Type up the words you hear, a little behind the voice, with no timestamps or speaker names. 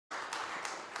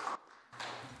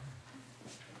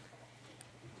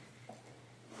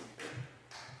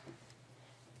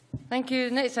Thank you.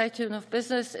 The next item of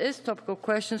business is topical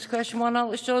questions. Question 1,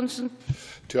 Alex Johnstone.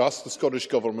 To ask the Scottish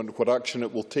Government what action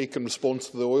it will take in response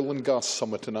to the oil and gas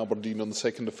summit in Aberdeen on the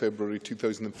 2nd of February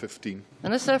 2015.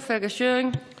 Minister Fergus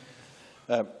Ewing.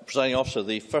 Presiding Officer,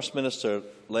 the First Minister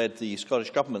led the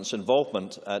Scottish Government's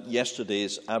involvement at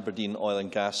yesterday's Aberdeen Oil and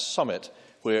Gas Summit,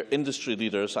 where industry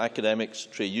leaders, academics,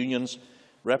 trade unions,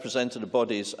 representative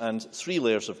bodies and 3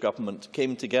 layers of government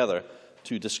came together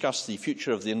to discuss the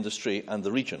future of the industry and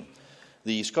the region.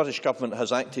 The Scottish Government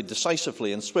has acted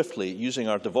decisively and swiftly, using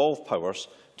our devolved powers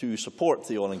to support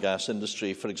the oil and gas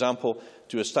industry, for example,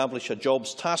 to establish a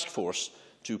jobs task force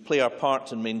to play our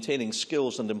part in maintaining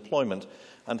skills and employment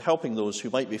and helping those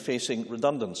who might be facing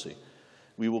redundancy.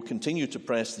 We will continue to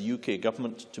press the UK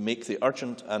Government to make the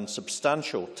urgent and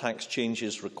substantial tax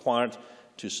changes required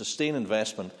to sustain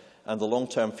investment and the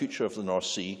long-term future of the North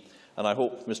Sea, and I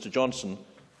hope Mr Johnson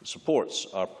supports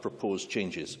our proposed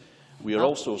changes. We are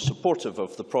also supportive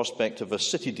of the prospect of a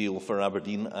city deal for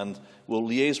Aberdeen and will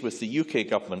liaise with the UK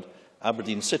Government,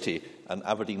 Aberdeen City and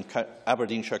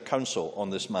Aberdeenshire Council on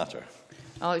this matter.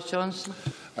 Alex Johnstone.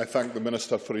 I thank the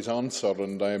Minister for his answer,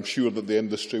 and I am sure that the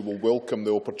industry will welcome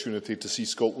the opportunity to see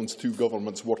Scotland's 2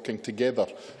 governments working together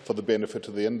for the benefit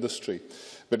of the industry.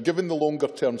 But given the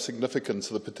longer-term significance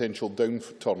of the potential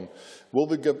downturn, will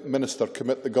the Minister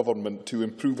commit the Government to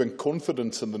improving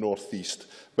confidence in the North East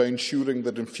by ensuring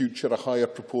that in future a higher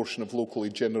proportion of locally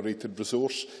generated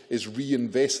resource is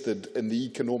reinvested in the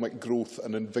economic growth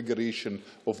and invigoration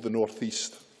of the North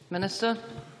East? Minister.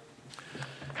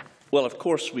 Well, of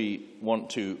course we want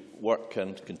to work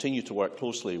and continue to work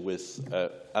closely with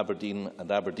Aberdeen and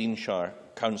Aberdeenshire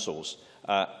councils,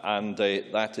 and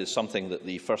that is something that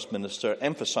the First Minister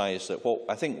emphasised at what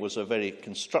I think was a very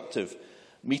constructive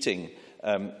meeting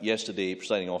yesterday,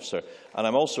 Presiding Officer. And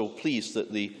I'm also pleased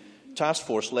that the task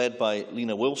force led by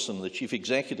Lena Wilson, the Chief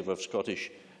Executive of Scottish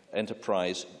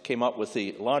Enterprise, came up with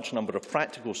a large number of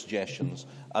practical suggestions,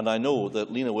 and I know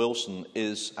that Lena Wilson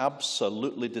is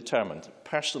absolutely determined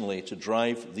personally to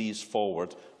drive these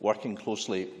forward, working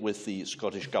closely with the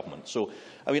Scottish Government. So,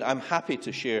 I'm happy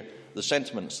to share the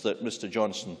sentiments that Mr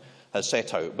Johnstone has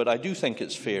set out, but I do think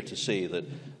it's fair to say that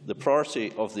the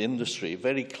priority of the industry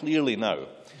very clearly now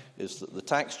is that the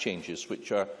tax changes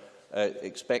which are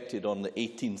expected on the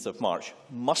 18th of March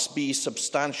must be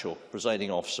substantial,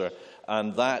 Presiding Officer,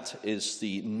 and that is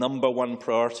the #1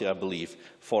 priority, I believe,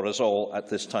 for us all at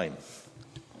this time.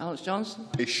 Alex Johnstone.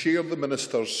 I share the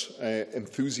Minister's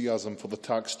enthusiasm for the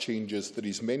tax changes that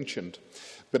he's mentioned.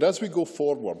 But as we go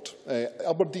forward,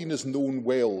 Aberdeen is known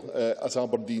well as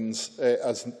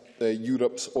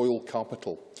Europe's oil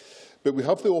capital. But we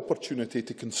have the opportunity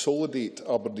to consolidate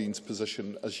Aberdeen's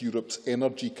position as Europe's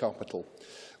energy capital.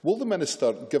 Will the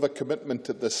Minister give a commitment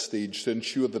at this stage to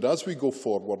ensure that as we go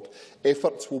forward,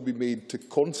 efforts will be made to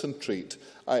concentrate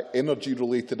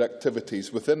energy-related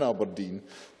activities within Aberdeen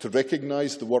to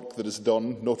recognise the work that is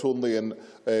done not only in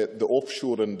the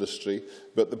offshore industry,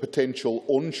 but the potential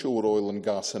onshore oil and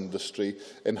gas industry,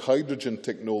 in hydrogen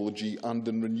technology and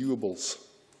in renewables?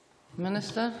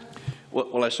 Minister.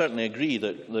 Well, I certainly agree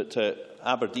that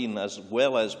Aberdeen, as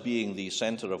well as being the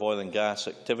centre of oil and gas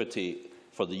activity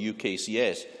for the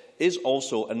UKCS, is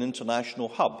also an international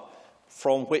hub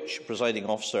from which, Presiding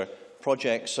Officer,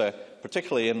 projects,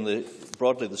 particularly in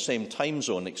broadly the same time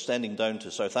zone extending down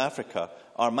to South Africa,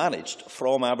 are managed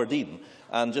from Aberdeen.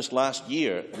 And just last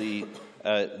year,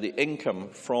 the income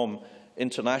from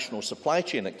international supply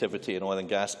chain activity in oil and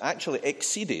gas actually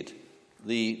exceeded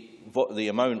the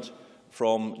amount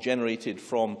generated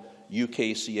from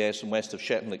UKCS and West of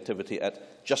Shetland activity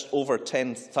at just over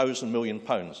 £10,000 million.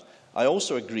 I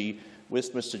also agree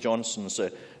with Mr Johnston's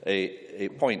a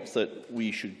point that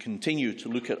we should continue to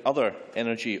look at other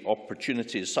energy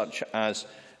opportunities such as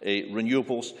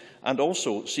renewables, and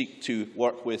also seek to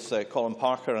work with Colin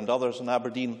Parker and others in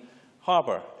Aberdeen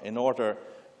Harbour in order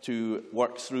to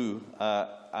work through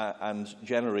and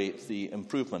generate the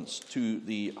improvements to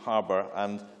the harbour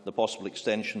and the possible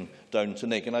extension down to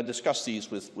Nick. And I discussed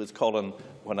these with Colin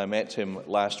when I met him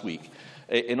last week.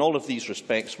 In all of these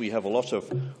respects, we have a lot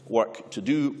of work to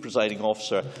do, Presiding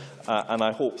Officer, and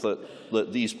I hope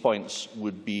that these points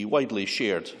would be widely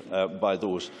shared by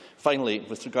those. Finally,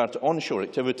 with regard to onshore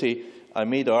activity, I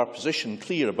made our position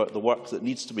clear about the work that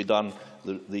needs to be done,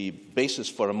 the basis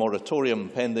for a moratorium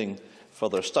pending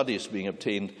further studies being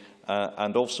obtained,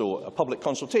 and also a public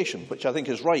consultation, which I think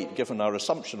is right given our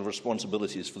assumption of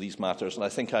responsibilities for these matters, and I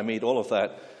think I made all of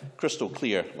that crystal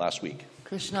clear last week.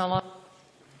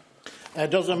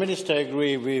 Does the Minister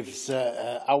agree with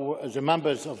the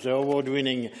members of the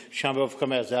award-winning Chamber of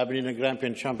Commerce, the Aberdeen and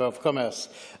Grampian Chamber of Commerce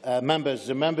members?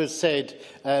 The members said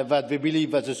that they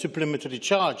believe that the supplementary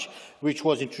charge, which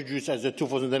was introduced as the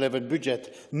 2011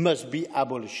 budget, must be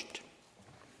abolished.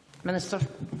 Minister.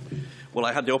 Well,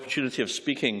 I had the opportunity of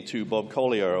speaking to Bob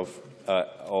Collier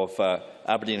of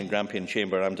Aberdeen and Grampian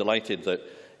Chamber. I'm delighted that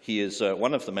he is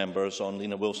one of the members on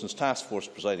Lena Wilson's task force,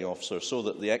 presiding officer, so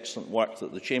that the excellent work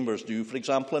that the chambers do, for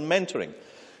example, in mentoring,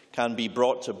 can be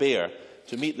brought to bear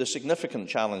to meet the significant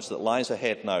challenge that lies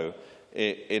ahead now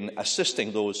in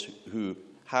assisting those who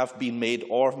have been made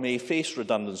or may face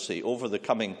redundancy over the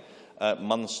coming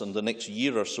months and the next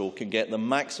year or so can get the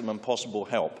maximum possible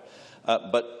help.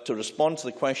 But to respond to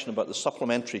the question about the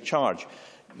supplementary charge,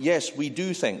 yes, we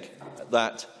do think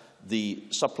that the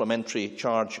supplementary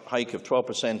charge hike of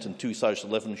 12% in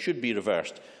 2011 should be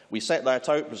reversed. We set that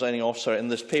out, presiding officer, in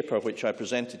this paper which I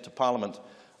presented to Parliament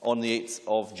on the 8th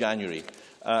of January.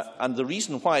 And the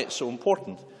reason why it's so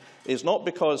important is not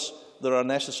because there are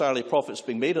necessarily profits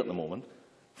being made at the moment.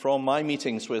 From my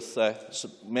meetings with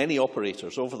many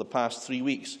operators over the past 3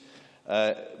 weeks,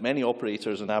 many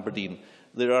operators in Aberdeen,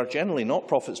 there are generally not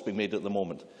profits being made at the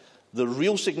moment. The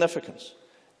real significance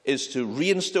is to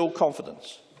reinstill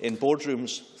confidence in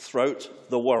boardrooms throughout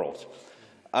the world.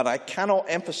 And I cannot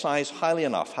emphasise highly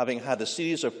enough, having had a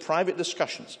series of private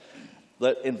discussions,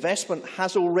 that investment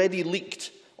has already leaked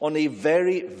on a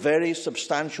very, very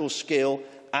substantial scale,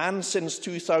 and since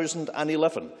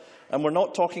 2011. And we're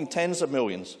not talking tens of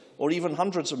millions or even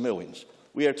hundreds of millions.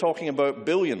 We are talking about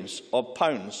billions of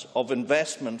pounds of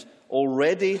investment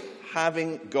already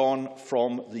having gone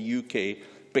from the UK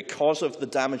because of the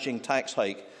damaging tax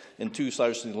hike in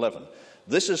 2011.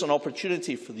 This is an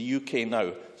opportunity for the UK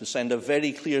now to send a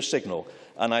very clear signal,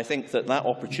 and I think that that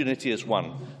opportunity is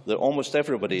one that almost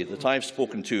everybody that I've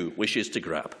spoken to wishes to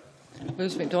grab.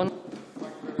 Lewis MacDonald.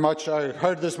 Much. I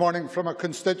heard this morning from a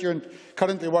constituent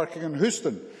currently working in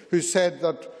Houston who said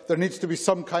that there needs to be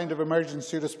some kind of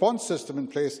emergency response system in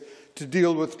place to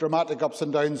deal with dramatic ups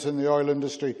and downs in the oil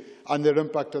industry and their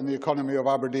impact on the economy of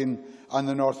Aberdeen and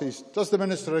the North East. Does the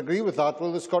Minister agree with that?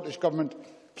 Will the Scottish Government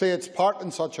play its part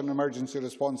in such an emergency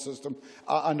response system,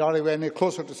 and are we any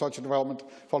closer to such a development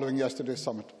following yesterday's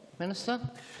summit? Minister.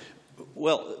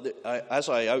 Well, as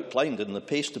I outlined in the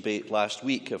PACE debate last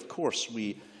week, of course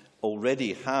we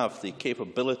already have the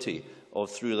capability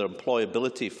of, through the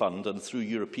Employability Fund and through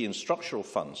European structural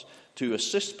funds, to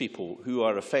assist people who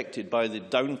are affected by the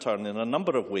downturn in a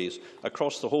number of ways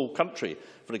across the whole country.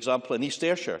 For example, in East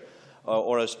Ayrshire,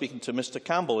 or I was speaking to Mr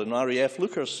Campbell in RAF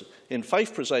Lucas in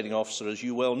Fife, presiding officer, as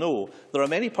you well know, there are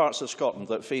many parts of Scotland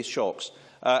that face shocks,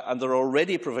 and there are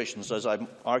already provisions, as I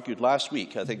argued last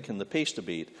week, I think, in the PACE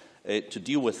debate, to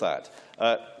deal with that.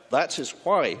 That is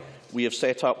why we have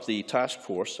set up the task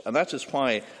force, and that is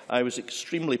why I was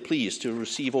extremely pleased to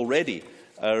receive already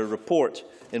a report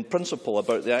in principle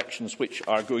about the actions which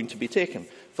are going to be taken.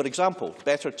 For example,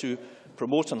 better to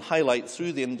promote and highlight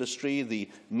through the industry the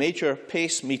major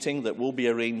PACE meeting that will be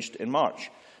arranged in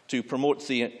March, to promote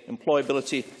the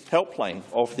employability helpline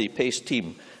of the PACE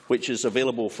team, which is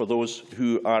available for those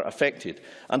who are affected,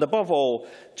 and above all,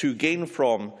 to gain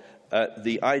from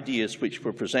the ideas which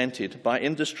were presented by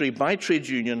industry, by trade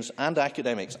unions and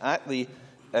academics at the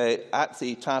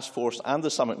task force and the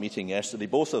summit meeting yesterday,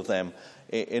 both of them,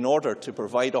 in order to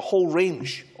provide a whole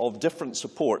range of different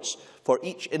supports for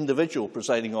each individual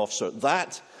presiding officer.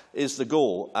 That is the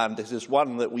goal, and it is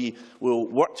one that we will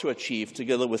work to achieve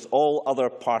together with all other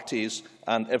parties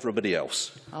and everybody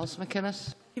else. Alison McInnes.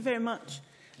 Thank you very much.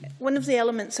 One of the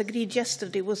elements agreed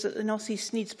yesterday was that the North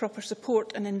East needs proper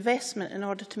support and investment in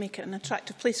order to make it an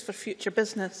attractive place for future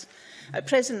business. At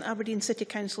present, Aberdeen City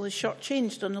Council is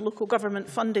shortchanged on the local government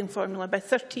funding formula by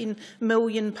 £13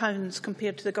 million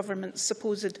compared to the government's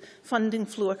supposed funding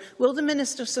floor. Will the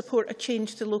Minister support a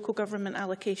change to local government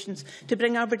allocations to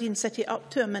bring Aberdeen City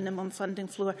up to a minimum funding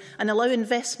floor and allow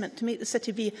investment to make the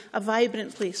city be a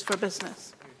vibrant place for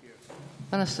business?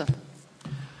 Minister.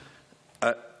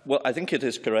 Well, I think it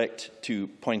is correct to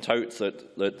point out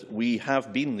that we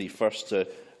have been the first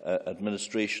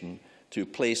administration to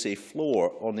place a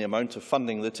floor on the amount of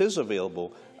funding that is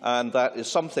available, and that is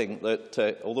something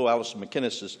that, although Alison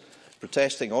McInnes is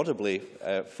protesting audibly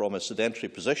from a sedentary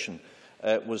position,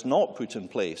 was not put in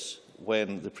place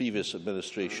when the previous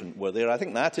administration were there. I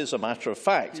think that is a matter of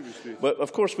fact. But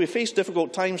of course we face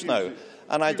difficult times now,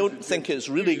 and I don't think it's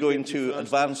really going to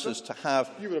advance us to have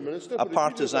a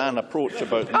partisan approach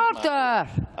about these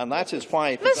matters. And that is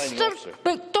why, Mr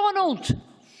MacDonald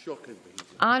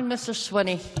and Mr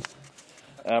Swinney.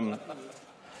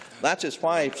 That is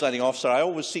why, Presiding Officer, I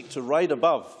always seek to ride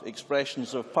above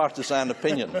expressions of partisan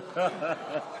opinion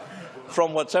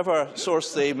from whatever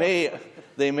source they may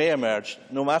emerge,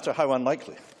 no matter how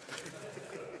unlikely.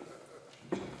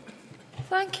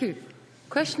 Thank you.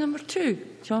 Question number 2,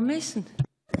 John Mason.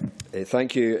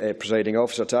 Thank you, Presiding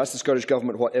Officer. To ask the Scottish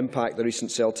Government what impact the recent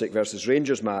Celtic versus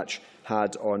Rangers match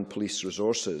had on police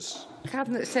resources.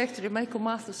 Cabinet Secretary Michael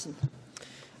Matheson.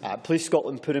 Police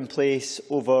Scotland put in place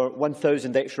over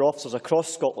 1,000 extra officers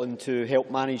across Scotland to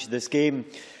help manage this game.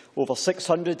 Over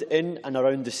 600 in and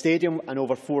around the stadium and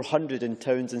over 400 in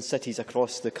towns and cities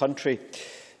across the country.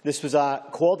 This was a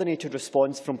coordinated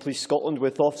response from Police Scotland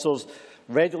with officers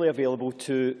readily available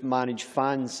to manage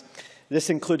fans.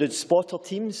 This included spotter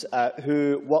teams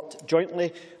who worked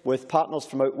jointly with partners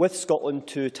from out with Scotland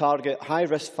to target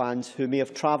high-risk fans who may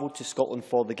have travelled to Scotland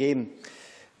for the game.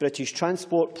 British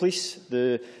Transport Police,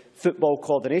 the Football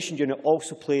Coordination Unit,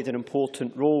 also played an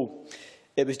important role.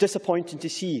 It was disappointing to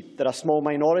see that a small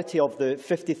minority of the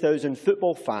 50,000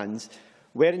 football fans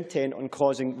were intent on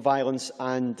causing violence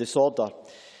and disorder.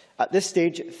 At this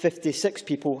stage, 56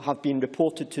 people have been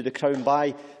reported to the Crown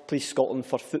by Police Scotland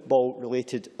for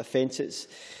football-related offences.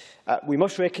 We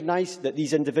must recognise that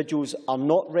these individuals are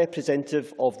not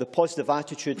representative of the positive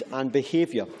attitude and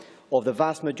behaviour of the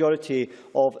vast majority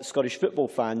of Scottish football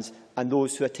fans and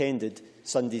those who attended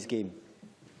Sunday's game.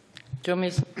 John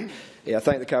Mason. I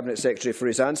thank the Cabinet Secretary for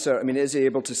his answer. I mean, is he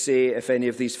able to say if any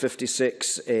of these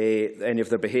 56, any of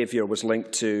their behaviour was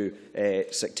linked to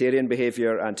sectarian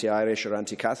behaviour, anti-Irish or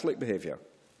anti-Catholic behaviour?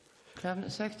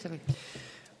 Cabinet Secretary.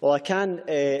 Well, I can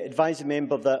advise the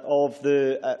member that of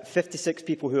the 56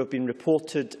 people who have been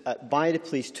reported by the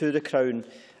police to the Crown,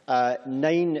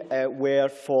 9 were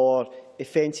for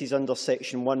offences under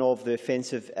Section 1 of the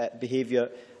Offensive Behaviour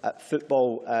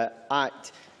Football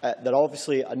Act. There are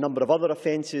obviously a number of other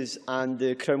offences, and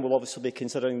the Crown will obviously be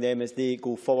considering them as they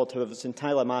go forward. However, it's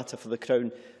entirely a matter for the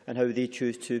Crown and how they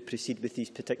choose to proceed with these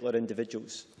particular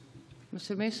individuals.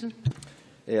 Mr Mason.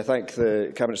 I thank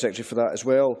the Cabinet Secretary for that as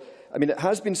well. I mean, it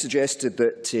has been suggested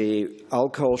that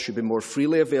alcohol should be more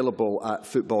freely available at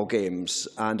football games,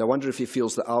 and I wonder if he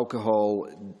feels that alcohol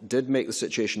did make the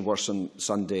situation worse on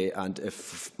Sunday, and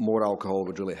if more alcohol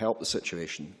would really help the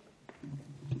situation.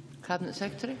 Cabinet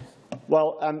Secretary.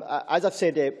 Well, as I've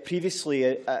said previously,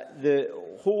 the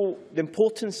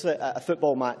importance at a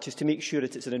football match is to make sure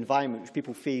that it's an environment which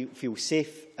people feel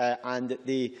safe and that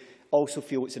they also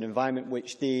feel it's an environment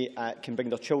which they can bring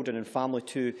their children and family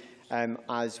to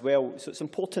as well. So it's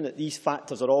important that these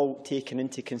factors are all taken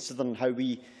into considering how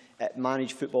we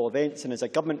manage football events. And as a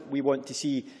government, we want to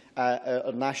see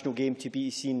our national game to be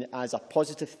seen as a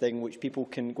positive thing which people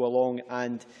can go along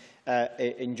and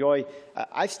enjoy.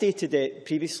 I've stated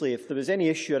previously, if there was any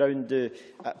issue around the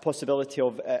possibility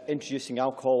of introducing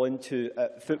alcohol into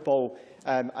football,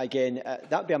 again,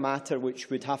 that would be a matter which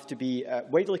would have to be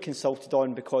widely consulted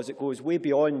on, because it goes way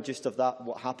beyond just of that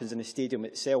what happens in the stadium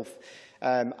itself.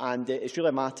 And it's really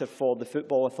a matter for the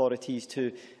football authorities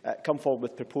to come forward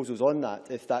with proposals on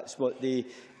that, if that's what they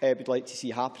would like to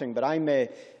see happening. But I'm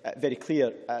very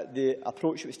clear the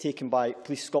approach that was taken by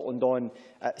Police Scotland on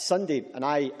Sunday, and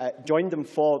I joined them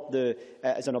for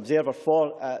as an observer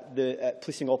for the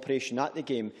policing operation at the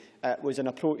game, was an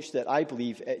approach that I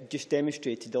believe just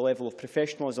demonstrated the level of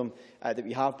professionalism that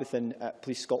we have within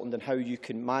Police Scotland and how you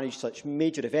can manage such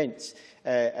major events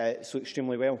so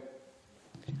extremely well.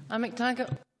 Mick Taggart.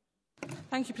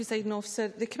 Thank you, Presiding Officer.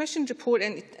 The Commission's report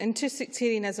into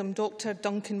sectarianism, Dr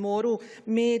Duncan Morrow,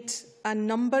 made a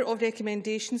number of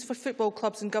recommendations for football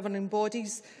clubs and governing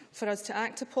bodies for us to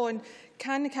act upon.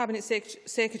 Can the Cabinet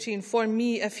Secretary inform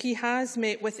me if he has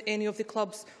met with any of the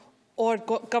clubs or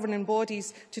governing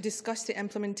bodies to discuss the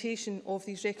implementation of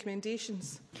these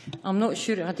recommendations? I'm not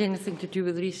sure it had anything to do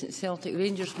with the recent Celtic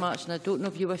Rangers match, and I don't know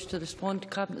if you wish to respond,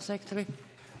 Cabinet Secretary.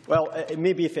 Well, it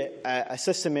may be, if it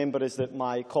assists a member, is that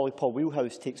my colleague Paul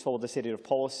Wheelhouse takes forward this area of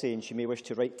policy, and she may wish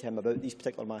to write to him about these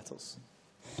particular matters.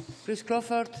 Bruce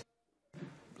Crawford.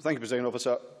 Thank you, Presiding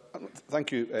Officer.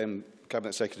 Thank you,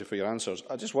 Cabinet Secretary, for your answers.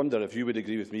 I just wonder if you would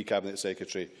agree with me, Cabinet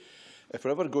Secretary, if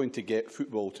we're ever going to get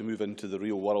football to move into the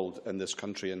real world in this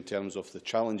country in terms of the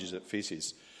challenges it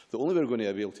faces, the only way we're going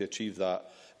to be able to achieve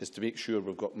that is to make sure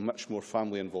we've got much more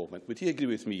family involvement. Would he agree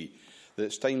with me that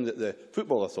it's time that the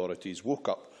football authorities woke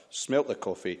up, smelt the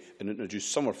coffee and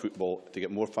introduced summer football to get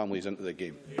more families into the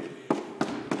game?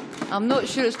 I'm not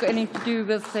sure it's got anything to do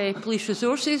with police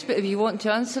resources, but if you want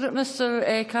to answer it,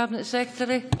 Mr Cabinet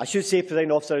Secretary. I should say,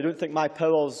 Presiding Officer, I don't think my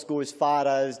powers go as far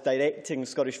as directing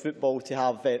Scottish football to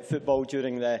have football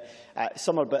during the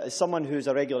summer, but as someone who's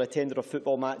a regular attender of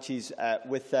football matches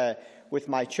with with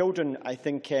my children. I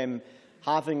think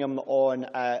having them on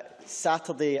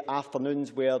Saturday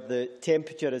afternoons where the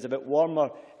temperature is a bit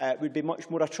warmer would be much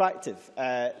more attractive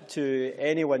to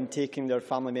anyone taking their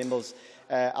family members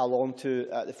along to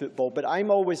the football. But I'm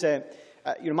always,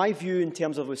 my view in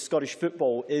terms of Scottish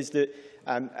football is that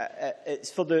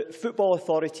it's for the football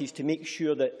authorities to make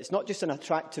sure that it's not just an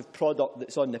attractive product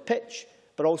that's on the pitch,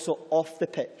 but also off the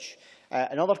pitch.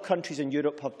 And other countries in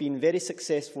Europe have been very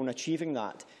successful in achieving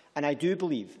that. And I do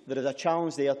believe there is a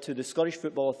challenge there to the Scottish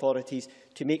football authorities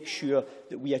to make sure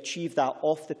that we achieve that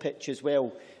off the pitch as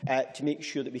well, to make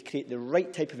sure that we create the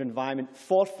right type of environment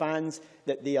for fans,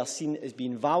 that they are seen as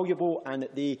being valuable and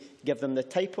that they give them the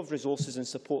type of resources and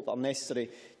support that are necessary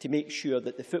to make sure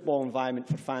that the football environment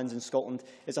for fans in Scotland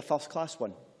is a first-class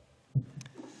one.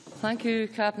 Thank you,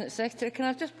 Cabinet Secretary. Can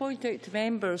I just point out to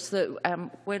members that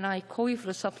when I call you for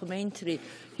a supplementary,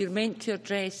 you're meant to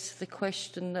address the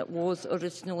question that was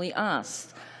originally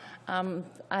asked.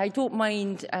 I don't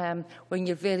mind when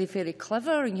you're very, very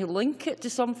clever and you link it to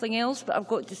something else, but I've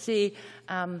got to say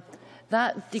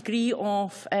that degree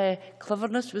of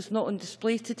cleverness was not on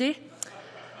display today.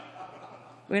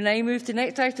 We now move to the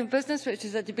next item of business, which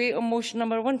is a debate on motion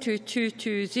number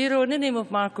 12220 in the name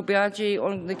of Marco Biaggi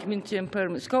on the Community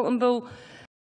Empowerment Scotland Bill.